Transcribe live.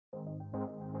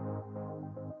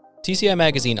TCI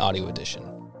Magazine Audio Edition.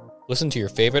 Listen to your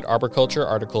favorite arboriculture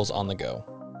articles on the go.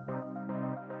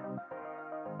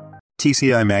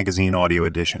 TCI Magazine Audio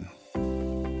Edition.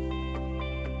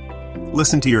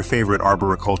 Listen to your favorite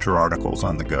arboriculture articles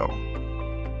on the go.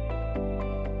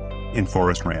 In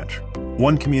Forest Ranch,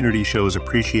 one community shows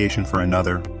appreciation for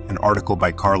another, an article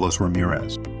by Carlos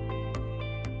Ramirez.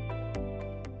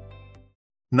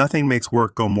 Nothing makes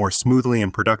work go more smoothly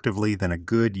and productively than a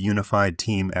good, unified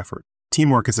team effort.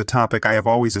 Teamwork is a topic I have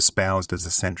always espoused as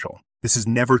essential. This is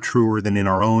never truer than in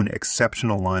our own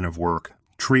exceptional line of work,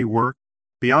 tree work.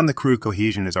 Beyond the crew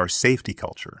cohesion is our safety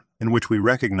culture, in which we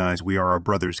recognize we are our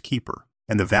brother's keeper,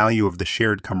 and the value of the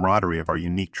shared camaraderie of our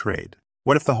unique trade.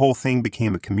 What if the whole thing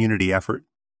became a community effort?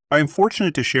 I am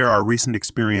fortunate to share our recent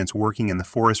experience working in the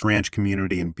Forest Ranch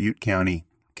community in Butte County,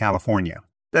 California.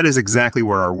 That is exactly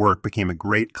where our work became a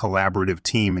great collaborative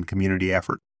team and community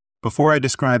effort. Before I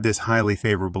describe this highly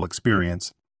favorable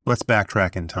experience, let's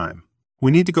backtrack in time. We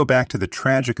need to go back to the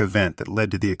tragic event that led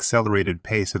to the accelerated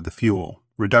pace of the fuel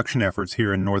reduction efforts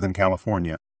here in Northern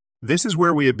California. This is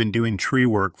where we have been doing tree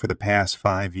work for the past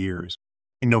 5 years.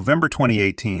 In November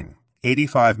 2018,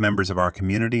 85 members of our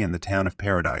community in the town of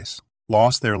Paradise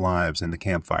lost their lives in the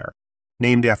Camp Fire.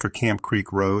 Named after Camp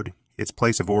Creek Road, its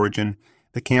place of origin,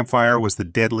 the Camp Fire was the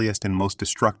deadliest and most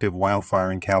destructive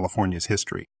wildfire in California's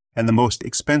history, and the most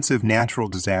expensive natural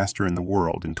disaster in the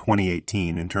world in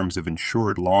 2018 in terms of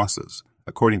insured losses,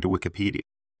 according to Wikipedia.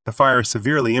 The fire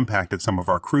severely impacted some of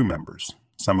our crew members,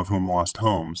 some of whom lost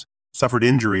homes, suffered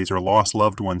injuries, or lost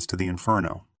loved ones to the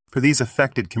inferno. For these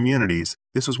affected communities,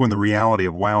 this was when the reality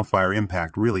of wildfire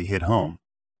impact really hit home.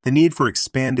 The need for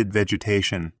expanded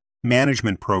vegetation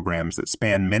management programs that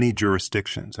span many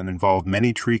jurisdictions and involve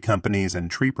many tree companies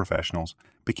and tree professionals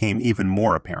became even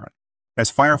more apparent. As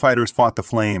firefighters fought the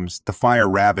flames, the fire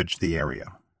ravaged the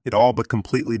area. It all but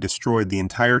completely destroyed the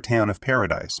entire town of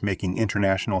Paradise, making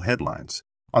international headlines.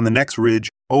 On the next ridge,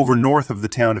 over north of the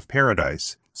town of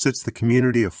Paradise, sits the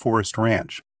community of Forest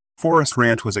Ranch. Forest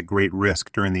Ranch was at great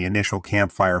risk during the initial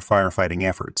campfire firefighting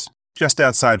efforts. Just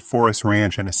outside Forest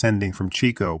Ranch and ascending from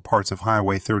Chico, parts of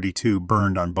Highway 32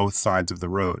 burned on both sides of the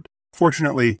road.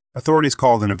 Fortunately, authorities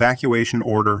called an evacuation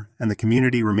order, and the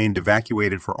community remained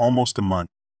evacuated for almost a month.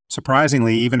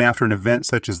 Surprisingly, even after an event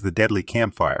such as the deadly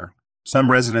campfire,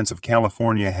 some residents of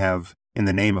California have, in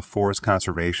the name of forest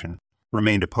conservation,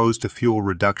 remained opposed to fuel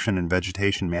reduction and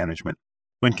vegetation management.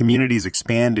 When communities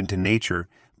expand into nature,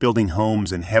 building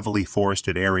homes in heavily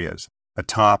forested areas,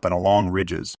 atop and along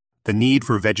ridges, the need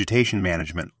for vegetation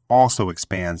management also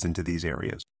expands into these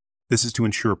areas. This is to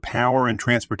ensure power and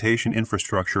transportation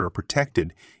infrastructure are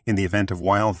protected in the event of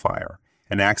wildfire,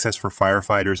 and access for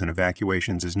firefighters and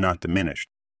evacuations is not diminished.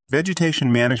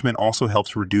 Vegetation management also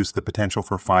helps reduce the potential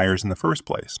for fires in the first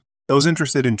place. Those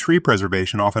interested in tree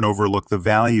preservation often overlook the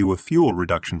value of fuel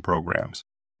reduction programs.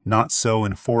 Not so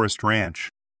in Forest Ranch.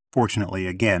 Fortunately,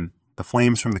 again, the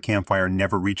flames from the campfire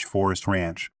never reached Forest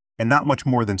Ranch, and not much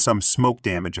more than some smoke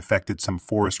damage affected some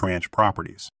Forest Ranch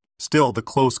properties. Still, the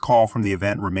close call from the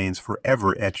event remains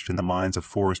forever etched in the minds of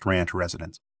Forest Ranch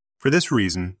residents. For this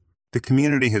reason, the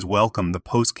community has welcomed the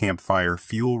post-campfire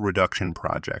fuel reduction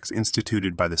projects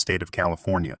instituted by the state of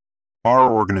California.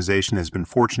 Our organization has been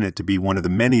fortunate to be one of the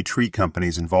many tree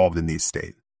companies involved in these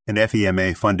states, and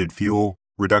FEMA-funded fuel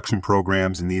reduction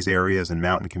programs in these areas and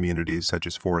mountain communities such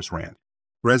as Forest Ranch.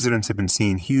 Residents have been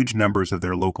seeing huge numbers of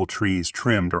their local trees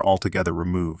trimmed or altogether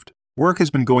removed. Work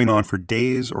has been going on for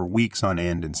days or weeks on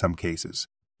end in some cases.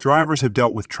 Drivers have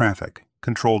dealt with traffic,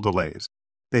 control delays.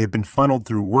 They have been funneled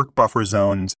through work buffer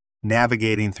zones,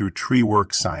 navigating through tree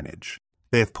work signage.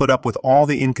 They have put up with all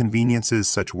the inconveniences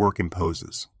such work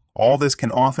imposes. All this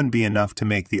can often be enough to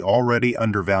make the already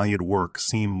undervalued work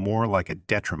seem more like a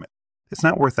detriment. It's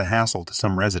not worth the hassle to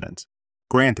some residents.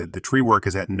 Granted, the tree work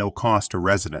is at no cost to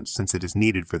residents since it is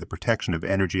needed for the protection of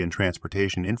energy and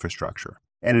transportation infrastructure,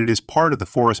 and it is part of the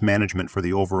forest management for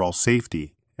the overall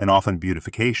safety and often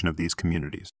beautification of these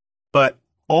communities. But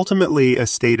ultimately, as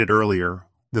stated earlier,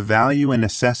 the value and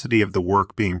necessity of the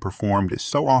work being performed is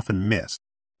so often missed,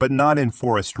 but not in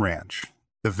Forest Ranch.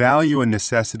 The value and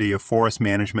necessity of forest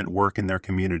management work in their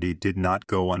community did not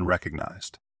go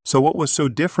unrecognized. So what was so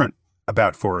different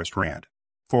about Forest Ranch?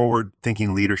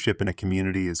 Forward-thinking leadership in a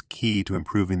community is key to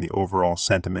improving the overall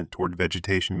sentiment toward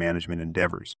vegetation management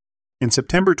endeavors. In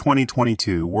September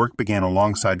 2022, work began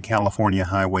alongside California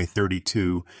Highway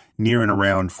 32 near and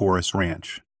around Forest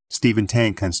Ranch. Stephen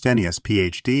Tank Constenius,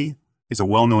 Ph.D., is a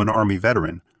well-known Army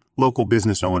veteran, local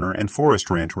business owner, and Forest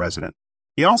Ranch resident.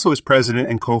 He also is president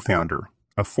and co-founder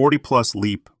of 40+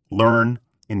 LEAP Learn,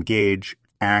 Engage,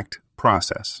 Act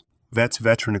process, Vets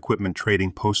Veteran Equipment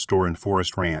Trading Post Store and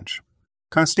Forest Ranch.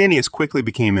 Constanius quickly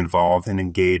became involved and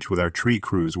engaged with our tree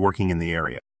crews working in the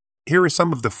area. Here are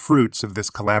some of the fruits of this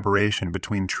collaboration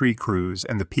between tree crews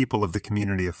and the people of the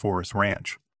community of Forest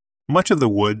Ranch. Much of the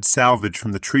wood salvaged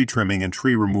from the tree trimming and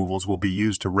tree removals will be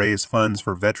used to raise funds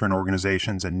for veteran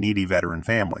organizations and needy veteran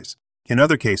families. In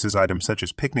other cases, items such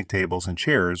as picnic tables and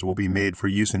chairs will be made for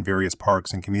use in various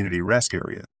parks and community rest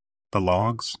areas. The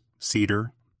logs,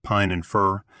 cedar, pine, and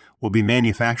fir will be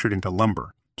manufactured into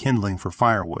lumber, kindling for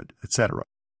firewood, etc.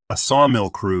 A sawmill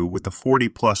crew with the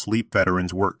 40-plus LEAP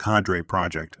Veterans Work Cadre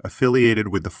project, affiliated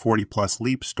with the 40-plus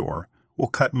LEAP store, will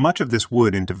cut much of this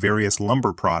wood into various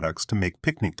lumber products to make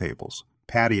picnic tables,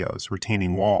 patios,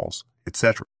 retaining walls,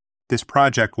 etc. This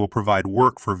project will provide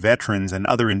work for veterans and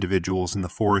other individuals in the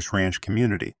Forest Ranch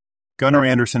community. Gunnar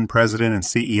Anderson, president and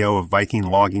CEO of Viking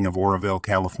Logging of Oroville,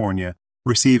 California,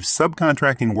 receives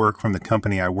subcontracting work from the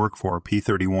company I work for,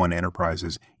 P31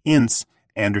 Enterprises. Ince,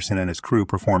 Anderson and his crew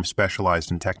perform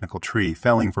specialized and technical tree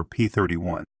felling for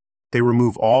P31. They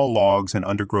remove all logs and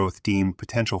undergrowth deemed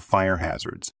potential fire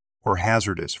hazards or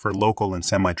hazardous for local and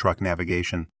semi-truck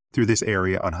navigation through this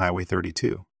area on Highway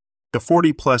 32. The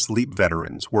 40-plus LEAP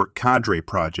Veterans Work Cadre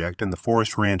project and the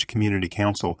Forest Ranch Community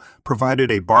Council provided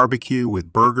a barbecue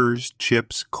with burgers,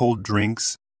 chips, cold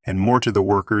drinks, and more to the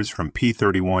workers from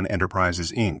P31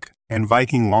 Enterprises, Inc. and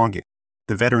Viking Logging.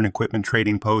 The Veteran Equipment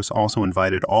Trading Post also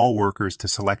invited all workers to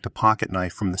select a pocket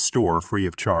knife from the store free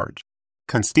of charge.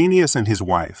 Constanius and his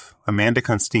wife, Amanda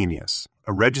Constanius,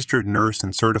 a registered nurse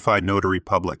and certified notary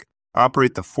public,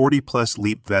 operate the 40-plus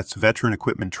LEAP Vets Veteran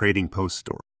Equipment Trading Post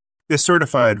store. This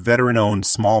certified veteran-owned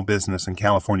small business and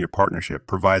California partnership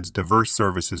provides diverse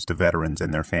services to veterans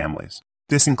and their families.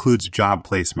 This includes job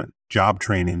placement, job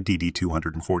training, DD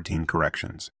 214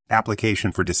 corrections,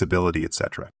 application for disability,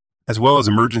 etc., as well as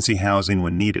emergency housing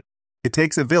when needed. It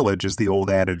takes a village, as the old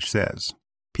adage says.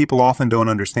 People often don't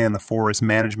understand the forest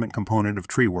management component of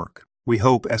tree work. We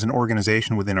hope, as an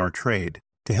organization within our trade,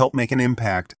 to help make an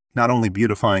impact, not only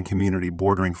beautifying community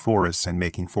bordering forests and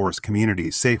making forest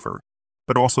communities safer,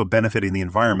 but also benefiting the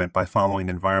environment by following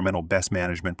environmental best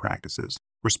management practices,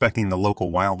 respecting the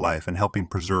local wildlife, and helping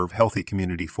preserve healthy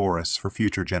community forests for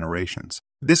future generations.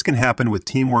 This can happen with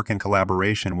teamwork and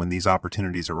collaboration when these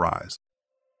opportunities arise.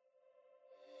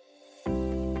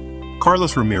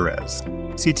 Carlos Ramirez,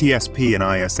 CTSP and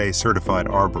ISA certified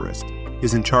arborist,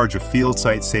 is in charge of field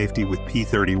site safety with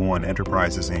P31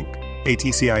 Enterprises, Inc., a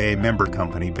TCIA member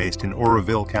company based in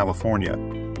Oroville, California.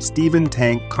 Stephen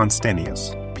Tank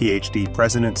Constanius, PhD,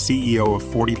 President, CEO of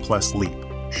 40-Plus LEAP.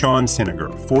 Sean Sinegar,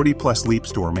 40-Plus LEAP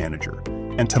Store Manager.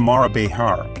 And Tamara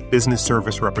Behar, Business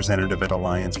Service Representative at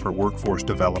Alliance for Workforce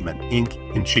Development, Inc.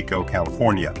 in Chico,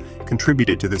 California,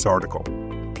 contributed to this article.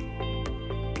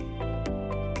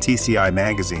 TCI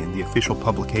Magazine, the official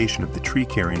publication of the Tree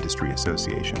Care Industry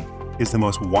Association, is the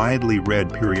most widely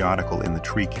read periodical in the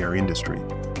tree care industry.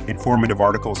 Informative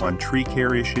articles on tree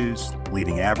care issues,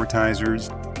 leading advertisers,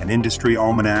 an industry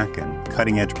almanac, and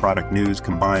cutting-edge product news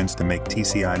combines to make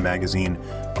TCI Magazine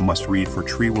a must-read for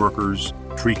tree workers,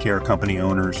 tree care company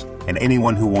owners, and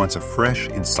anyone who wants a fresh,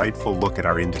 insightful look at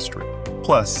our industry.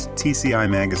 Plus, TCI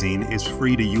Magazine is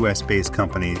free to U.S.-based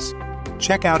companies.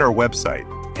 Check out our website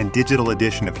and digital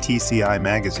edition of TCI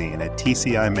Magazine at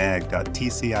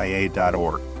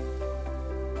tcimag.tcia.org.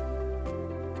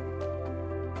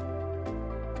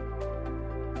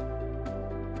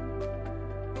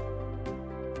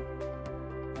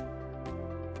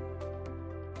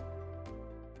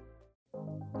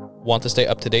 Want to stay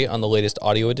up to date on the latest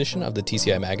audio edition of the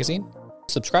TCI Magazine?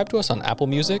 Subscribe to us on Apple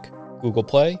Music, Google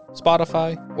Play,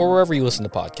 Spotify, or wherever you listen to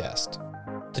podcasts.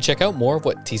 To check out more of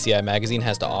what TCI Magazine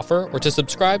has to offer, or to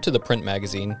subscribe to the print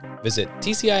magazine, visit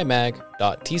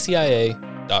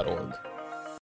tcimag.tcia.org.